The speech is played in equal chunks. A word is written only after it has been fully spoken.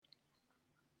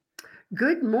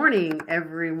Good morning,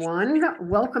 everyone.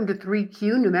 Welcome to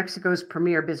 3Q, New Mexico's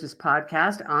premier business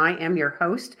podcast. I am your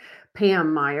host,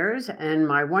 Pam Myers, and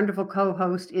my wonderful co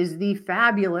host is the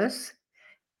fabulous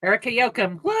Erica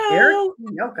Yoakum. Eric Whoa!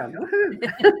 Yoakum.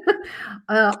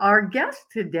 Woohoo. Our guest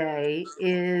today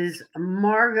is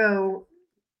Margo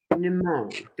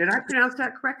Nimon. Did I pronounce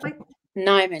that correctly?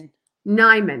 Nimon.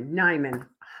 Nimon,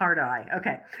 hard I.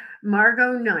 Okay.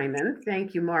 Margo Nimon.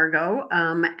 Thank you, Margo.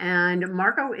 And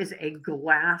Margo is a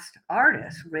glass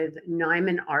artist with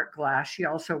Nimon Art Glass. She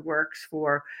also works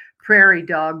for Prairie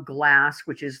Dog Glass,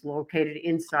 which is located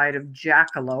inside of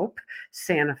Jackalope,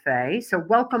 Santa Fe. So,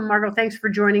 welcome, Margo. Thanks for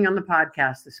joining on the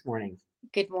podcast this morning.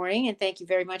 Good morning, and thank you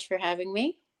very much for having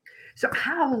me. So,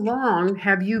 how long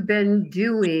have you been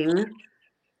doing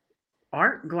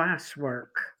art glass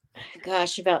work?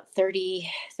 Gosh, about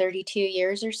 32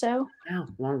 years or so. Yeah,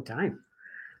 long time.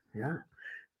 Yeah.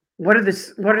 What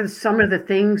are some of the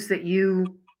things that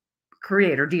you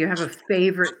create, or do you have a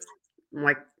favorite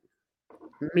like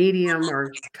medium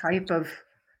or type of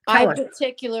I tell us?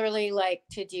 particularly like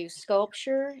to do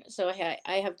sculpture. So I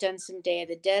have done some Day of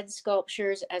the Dead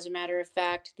sculptures. As a matter of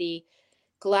fact, the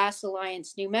Glass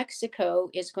Alliance New Mexico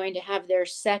is going to have their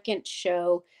second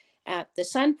show at the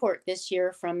Sunport this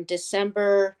year from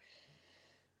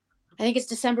I think it's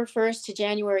December 1st to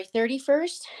January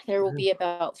 31st. There will Mhm. be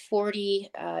about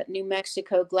 40 New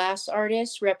Mexico glass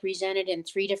artists represented in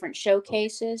 3 different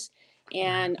showcases.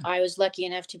 And I was lucky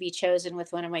enough to be chosen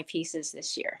with one of my pieces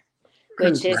this year,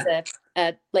 which is Congrats.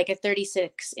 like a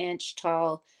 36-inch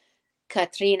tall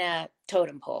Katrina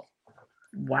totem pole.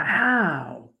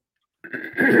 Wow.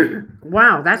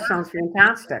 Wow, that sounds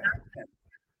fantastic.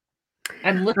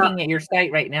 I'm Uh, looking at your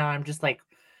site right now. I'm just like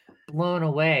blown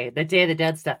away. The Day of the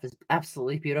Dead stuff is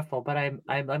absolutely beautiful, but I'm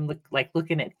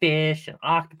looking at fish and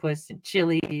octopus and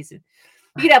chilies. And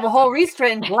you could have a whole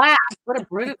restaurant in glass. What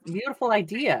a beautiful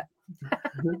idea!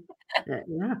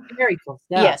 yeah. Very cool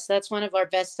stuff. Yes, that's one of our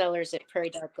best sellers at Prairie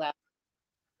Dog Glass.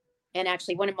 And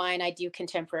actually, one of mine, I do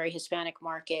contemporary Hispanic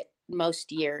market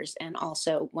most years, and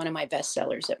also one of my best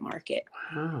sellers at market.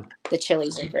 Wow. The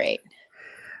chilies are great.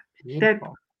 That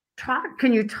Beautiful.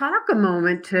 can you talk a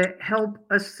moment to help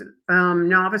us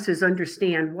novices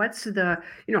understand what's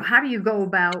how do you go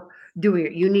about doing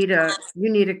it? You need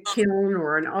a kiln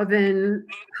or an oven.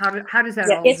 How does that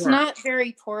Yeah, all it's work? not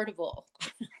very portable.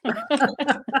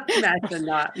 Imagine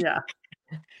that. Yeah.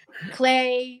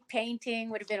 Clay painting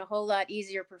would have been a whole lot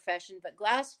easier profession, but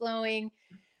glass blowing,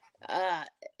 uh,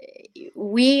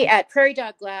 we at Prairie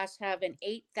Dog Glass have an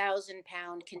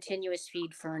 8,000-pound continuous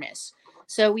feed furnace.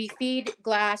 So we feed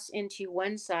glass into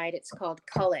one side. It's called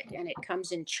cullet, and it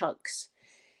comes in chunks.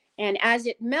 And as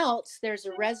it melts, there's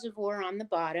a reservoir on the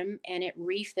bottom, and it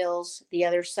refills the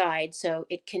other side. So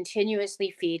it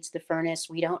continuously feeds the furnace.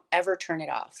 We don't ever turn it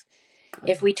off.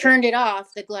 If we turned it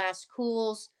off, the glass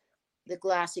cools, the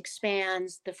glass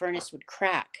expands, the furnace would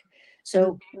crack.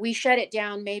 So we shut it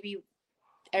down maybe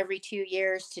every 2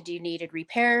 years to do needed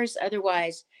repairs.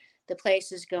 Otherwise, the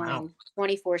place is Wow. going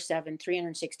 24/7,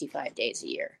 365 days a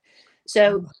year.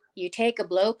 So you take a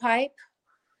blowpipe,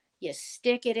 you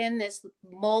stick it in this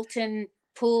molten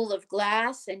pool of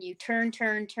glass, and you turn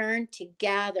to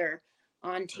gather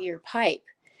onto your pipe.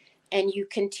 And you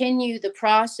continue the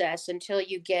process until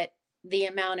you get the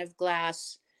amount of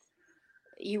glass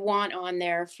you want on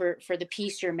there for the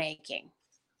piece you're making.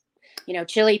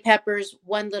 Chili peppers,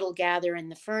 one little gather in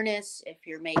the furnace. If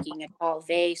you're making a tall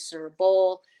vase or a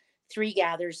bowl, 3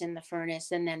 gathers in the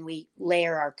furnace, and then we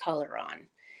layer our color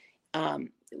on.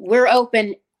 We're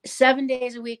open 7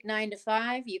 days a week, 9 to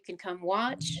 5. You can come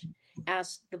watch,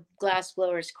 ask the glass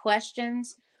blowers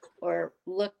questions, or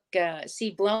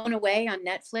see Blown Away on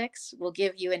Netflix. We'll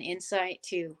give you an insight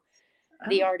to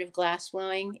the Oh, art of glass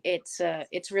blowing.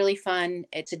 It's really fun.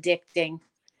 It's addicting,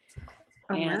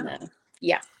 oh and wow.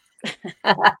 yeah.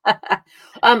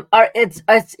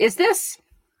 Is this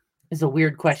is a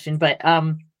weird question, but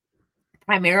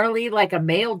primarily like a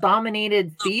male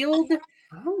dominated field?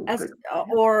 Oh, As good.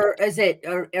 or is it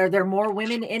are there more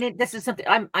women in it? This is something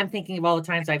I'm thinking of all the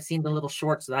times I've seen the little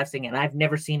shorts that I've seen, and I've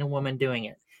never seen a woman doing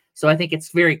it. So I think it's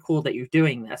very cool that you're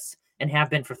doing this and have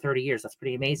been for 30 years. That's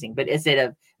pretty amazing. But is it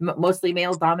a mostly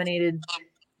male dominated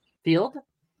field?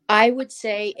 I would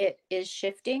say it is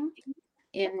shifting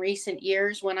in recent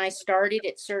years. When I started,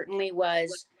 it certainly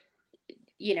was,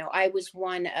 I was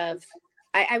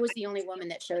I was the only woman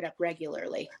that showed up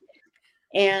regularly.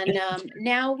 And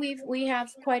now we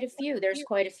have quite a few. There's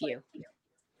quite a few,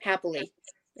 happily.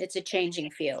 It's a changing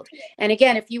field. And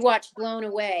again, if you watch Blown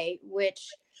Away, which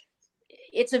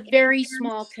it's a very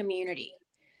small community,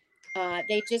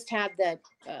 they just had the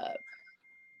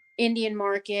Indian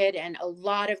market, and a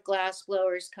lot of glass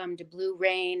blowers come to Blue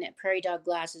Rain. Prairie Dog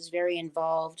Glass is very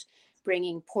involved,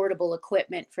 bringing portable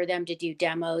equipment for them to do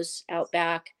demos out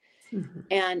back. Mhm.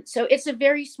 And so it's a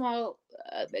very small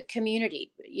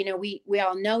community. You know, we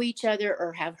all know each other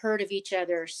or have heard of each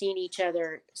other, seen each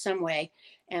other some way.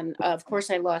 And of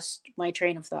course, I lost my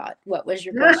train of thought. What was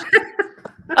your question?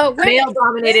 Oh, Male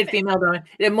dominated, female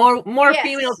dominated. More Yes.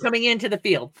 females coming into the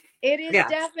field. It is Yeah.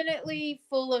 definitely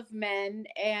full of men,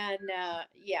 and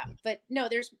yeah, but no,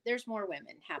 there's more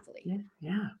women, happily. Yeah.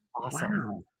 Yeah. Awesome.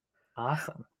 Wow.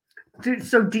 Awesome.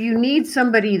 So do you need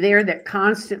somebody there that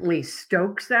constantly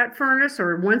stokes that furnace,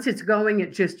 or once it's going,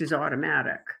 it just is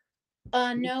automatic?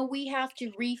 No, we have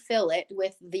to refill it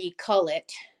with the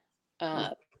cullet.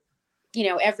 You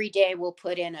know, every day we'll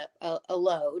put in a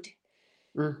load.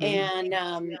 Mhm.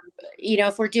 And you know,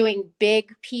 if we're doing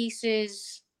big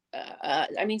pieces,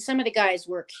 I mean, some of the guys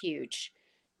work huge.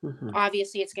 Mhm.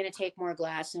 Obviously, it's going to take more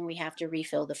glass, and we have to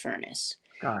refill the furnace.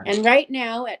 Got it. And right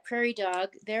now at Prairie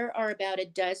Dog, there are about a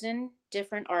dozen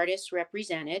different artists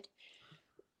represented.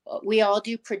 We all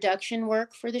do production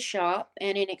work for the shop,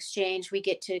 and in exchange, we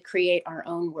get to create our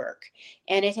own work.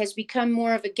 And it has become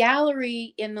more of a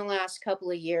gallery in the last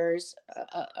couple of years.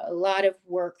 A lot of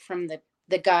work from the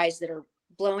guys that are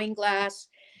blowing glass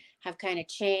have kind of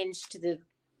changed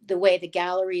the way the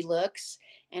gallery looks.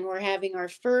 And we're having our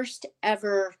first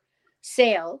ever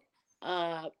sale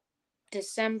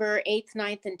December 8th,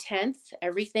 9th, and 10th.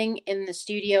 Everything in the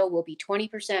studio will be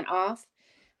 20% off.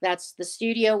 That's the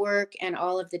studio work and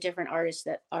all of the different artists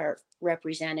that are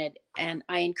represented. And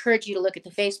I encourage you to look at the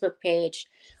Facebook page.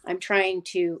 I'm trying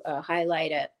to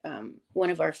highlight one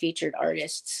of our featured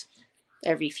artists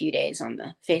every few days on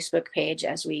the Facebook page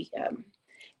as we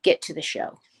get to the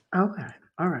show. Okay.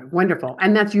 All right. Wonderful.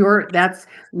 And that's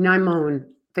Nimon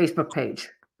Facebook page.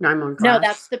 Nimon Glass. No,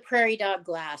 that's the Prairie Dog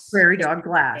Glass. Prairie Dog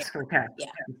Glass. Okay. Yeah.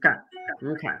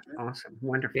 Okay. Awesome.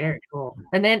 Wonderful. Very cool.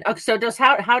 And then, so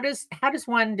how does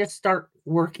one just start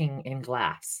working in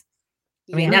glass?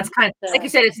 I mean, that's kind of like you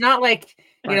said. It's not like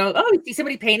you know, oh, you see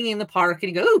somebody painting in the park, and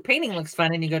you go, "Oh, painting looks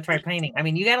fun," and you go try painting. I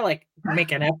mean, you got to like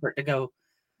make an effort to go.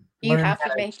 You have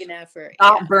to make an effort.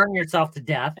 Not burn yourself to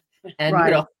death, and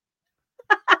Right.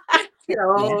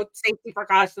 Safety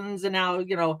precautions, and now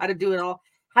you know how to do it all.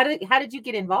 How did you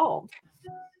get involved?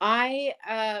 I,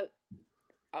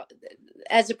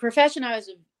 as a profession, I was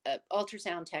an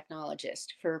ultrasound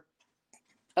technologist for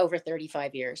over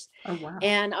 35 years. Oh, wow.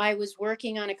 And I was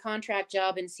working on a contract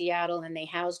job in Seattle, and they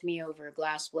housed me over a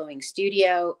glass blowing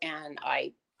studio. And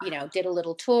I, you know, did a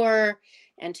little tour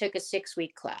and took a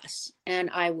 6-week class, and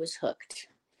I was hooked.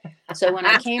 So when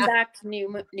I came back to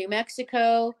New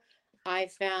Mexico, I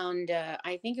found,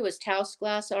 I think it was Taos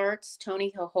Glass Arts,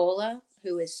 Tony Hohola,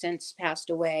 who has since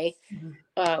passed away,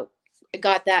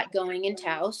 got that going in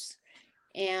Taos.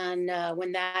 And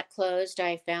when that closed,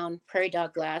 I found Prairie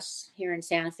Dog Glass here in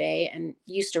Santa Fe and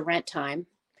used to rent time.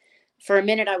 For a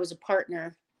minute, I was a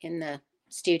partner in the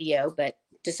studio, but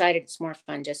decided it's more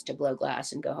fun just to blow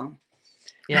glass and go home.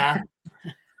 Yeah.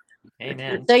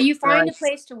 Amen. So you find a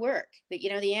place to work. But, you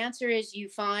know, the answer is you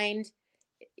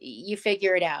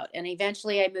figure it out. And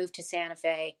eventually I moved to Santa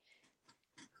Fe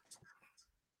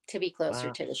to be closer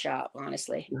to the shop,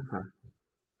 honestly. Uh-huh.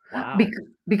 Wow.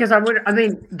 Because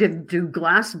do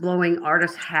glass blowing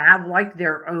artists have like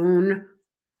their own?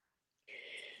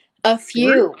 A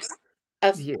few.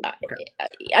 Okay.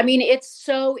 I mean, it's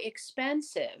so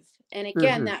expensive. And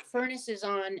again, that furnace is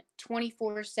on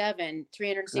 24/7,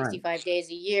 365 days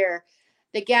a year.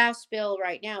 The gas bill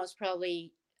right now is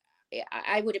probably,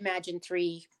 I would imagine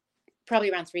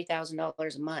probably around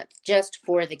 $3,000 a month just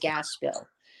for the gas bill.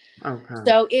 Okay.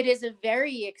 So it is a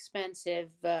very expensive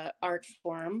art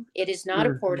form. It is not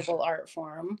a portable art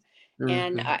form.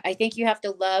 And I think you have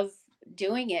to love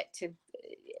doing it to,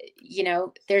 you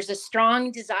know, there's a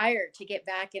strong desire to get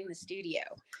back in the studio.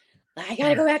 I got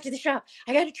to go back to the shop.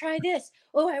 I got to try this.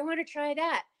 Oh, I want to try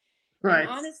that. Right. And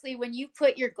honestly, when you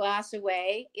put your glass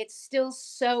away, it's still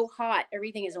so hot.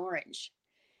 Everything is orange.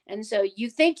 And so you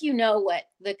think you know what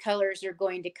the colors are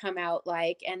going to come out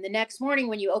like. And the next morning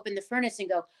when you open the furnace and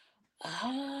go,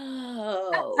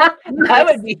 oh,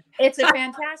 it's a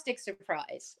fantastic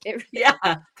surprise.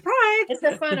 It's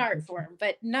a fun art form,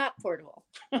 but not portable.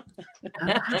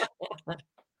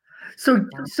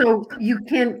 So you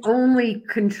can only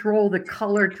control the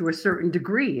color to a certain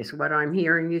degree, is what I'm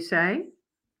hearing you say?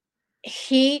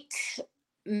 Heat,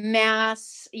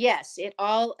 mass, yes, it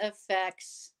all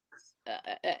affects.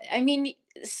 I mean,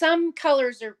 some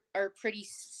colors are pretty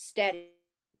steady.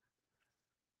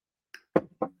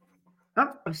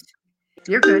 Oh,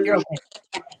 you're good. You're okay.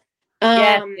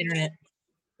 Yes, internet.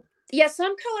 Yeah,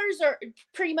 some colors are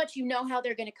pretty much, you know how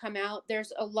they're going to come out.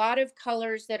 There's a lot of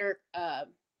colors that are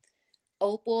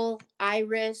opal,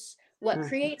 iris. What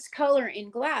creates color in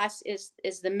glass is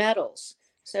the metals.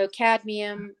 So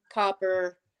cadmium,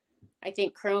 copper, I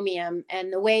think chromium,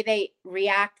 and the way they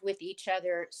react with each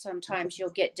other, sometimes you'll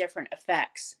get different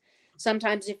effects.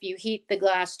 Sometimes if you heat the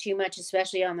glass too much,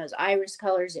 especially on those iris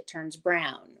colors, it turns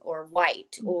brown or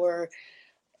white, or,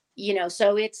 you know,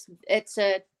 so it's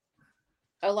a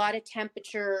lot of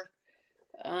temperature.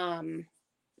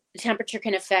 Temperature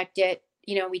can affect it.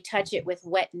 You know, we touch it with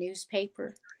wet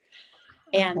newspaper,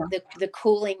 and the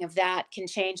cooling of that can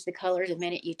change the color the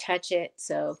minute you touch it.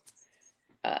 So,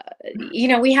 you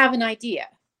know, we have an idea,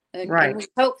 and we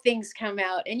hope things come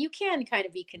out, and you can kind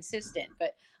of be consistent,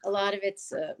 but a lot of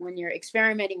it's when you're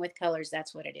experimenting with colors,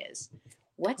 that's what it is.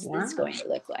 What's this going to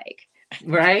look like?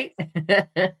 Right? Yeah.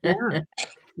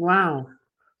 Wow.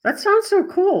 That sounds so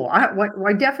cool.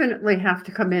 I definitely have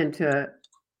to come into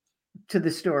the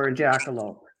store in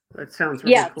Jackalope. That sounds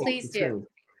really cool. Please do.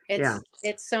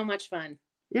 It's so much fun.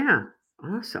 Yeah.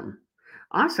 Awesome.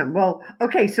 Awesome. Well,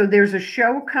 okay, so there's a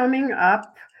show coming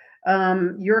up.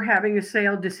 You're having a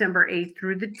sale December 8th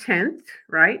through the 10th,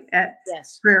 right? At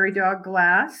Prairie Dog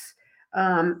Glass.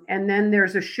 And then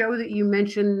there's a show that you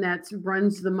mentioned that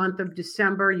runs the month of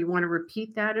December. You want to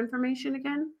repeat that information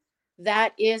again?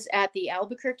 That is at the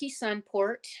Albuquerque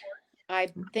Sunport. I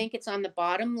think it's on the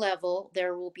bottom level.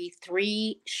 There will be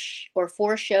 3 or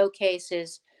 4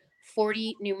 showcases.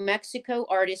 40 New Mexico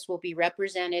artists will be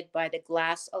represented by the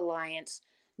Glass Alliance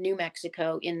New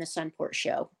Mexico in the Sunport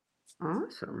show.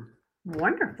 Awesome.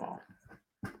 Wonderful.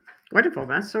 Wonderful.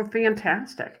 That's so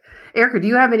fantastic. Erica, do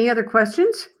you have any other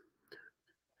questions?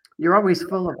 You're always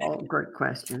full of all great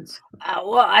questions.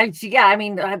 I'm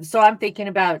thinking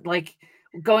about like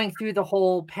going through the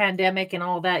whole pandemic and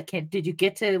all that. Did you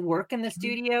get to work in the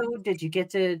studio? Did you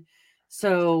get to?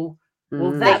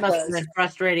 That must have been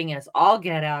frustrating as all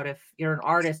get out if you're an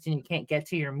artist and you can't get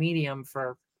to your medium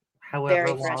for however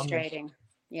long. Very frustrating.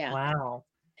 Yeah. Wow.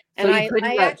 And so you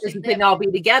couldn't all be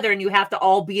together, and you have to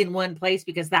all be in one place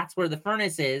because that's where the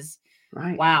furnace is.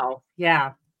 Right. Wow.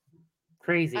 Yeah.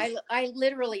 Crazy. I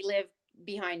literally live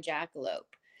behind Jackalope.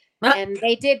 And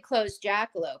they did close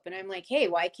Jackalope. And I'm like, hey,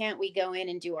 why can't we go in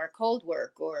and do our cold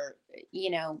work? Or,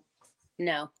 you know,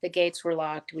 no, the gates were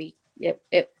locked.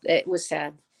 It was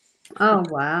sad. Oh,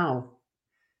 wow.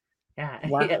 Yeah.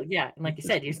 Wow. Yeah. And like you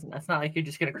said, it's not like you're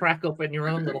just going to crack open your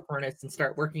own little furnace and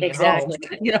start working exactly. at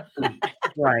home. You know?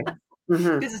 Right.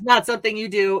 Mm-hmm. This is not something you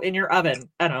do in your oven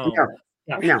at home.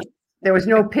 No. There was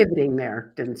no pivoting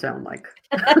there. Didn't sound like.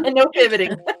 No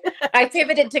pivoting. I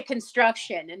pivoted to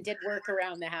construction and did work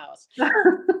around the house. Half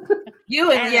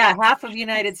of the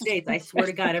United States. I swear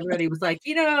to God, everybody was like,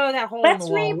 that hole in the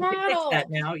wall. We can fix that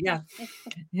now.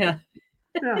 Yeah.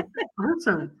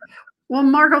 Awesome. Well,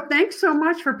 Margo, thanks so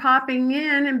much for popping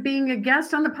in and being a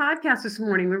guest on the podcast this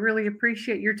morning. We really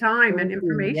appreciate your time and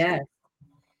information. Yes.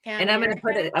 And I'm going to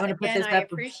put this up. I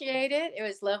appreciate it. It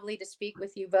was lovely to speak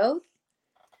with you both.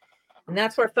 And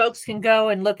that's where folks can go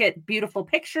and look at beautiful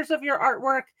pictures of your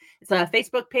artwork. It's a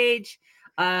Facebook page.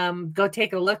 Go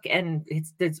take a look, and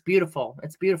it's beautiful.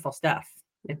 It's beautiful stuff.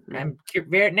 I'm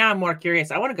more curious.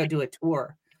 I want to go do a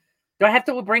tour. Do I have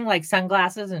to bring like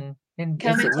sunglasses and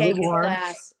come and take a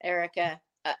class, Erica?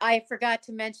 I forgot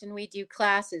to mention we do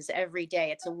classes every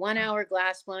day. It's a 1-hour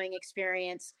glass blowing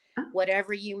experience.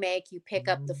 Whatever you make, you pick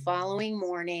up the following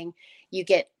morning. You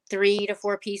get 3 to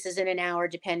 4 pieces in an hour,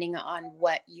 depending on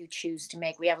what you choose to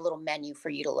make. We have a little menu for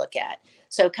you to look at.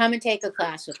 So come and take a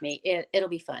class with me. It'll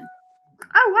be fun.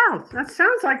 Oh, wow. That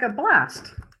sounds like a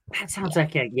blast. That sounds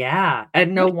like it. Yeah.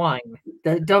 And no wine.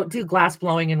 Don't do glass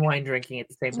blowing and wine drinking at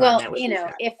the same time.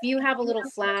 Well, if you have a little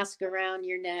flask around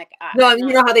your neck. You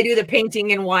know how they do the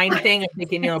painting and wine thing? I'm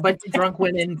thinking, a bunch of drunk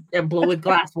women and blow with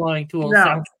glass blowing tools. No.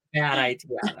 Sounds bad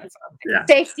idea.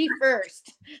 Safety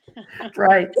first.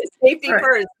 Right. Safety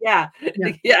first. Yeah.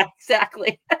 Yeah,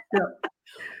 exactly. Yeah.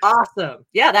 Awesome.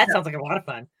 Yeah, that sounds like a lot of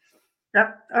fun.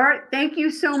 Yep. All right. Thank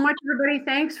you so much, everybody.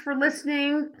 Thanks for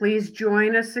listening. Please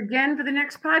join us again for the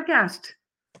next podcast.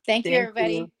 Thank you,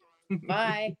 everybody.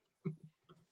 Bye.